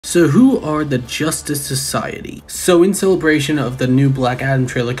So who are the Justice Society? So in celebration of the new Black Adam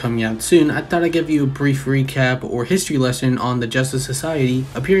trailer coming out soon, I thought I'd give you a brief recap or history lesson on the Justice Society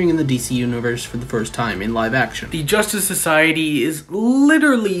appearing in the DC universe for the first time in live action. The Justice Society is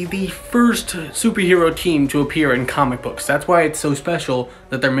literally the first superhero team to appear in comic books. That's why it's so special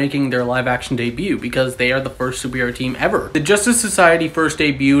that they're making their live action debut, because they are the first superhero team ever. The Justice Society first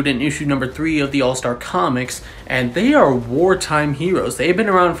debuted in issue number 3 of the All-Star Comics, and they are wartime heroes. They've been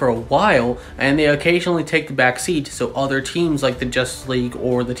around for a while, and they occasionally take the back seat so other teams like the Justice League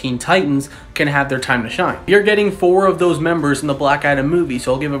or the Teen Titans can have their time to shine. You're getting 4 of those members in the Black Adam movie,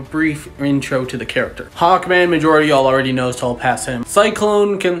 so I'll give a brief intro to the character. Hawkman, majority y'all already know, so I'll pass him.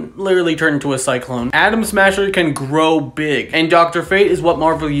 Cyclone can literally turn into a cyclone. Atom Smasher can grow big. And Dr. Fate is what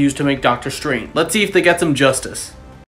Marvel used to make Doctor Strange. Let's see if they get some justice.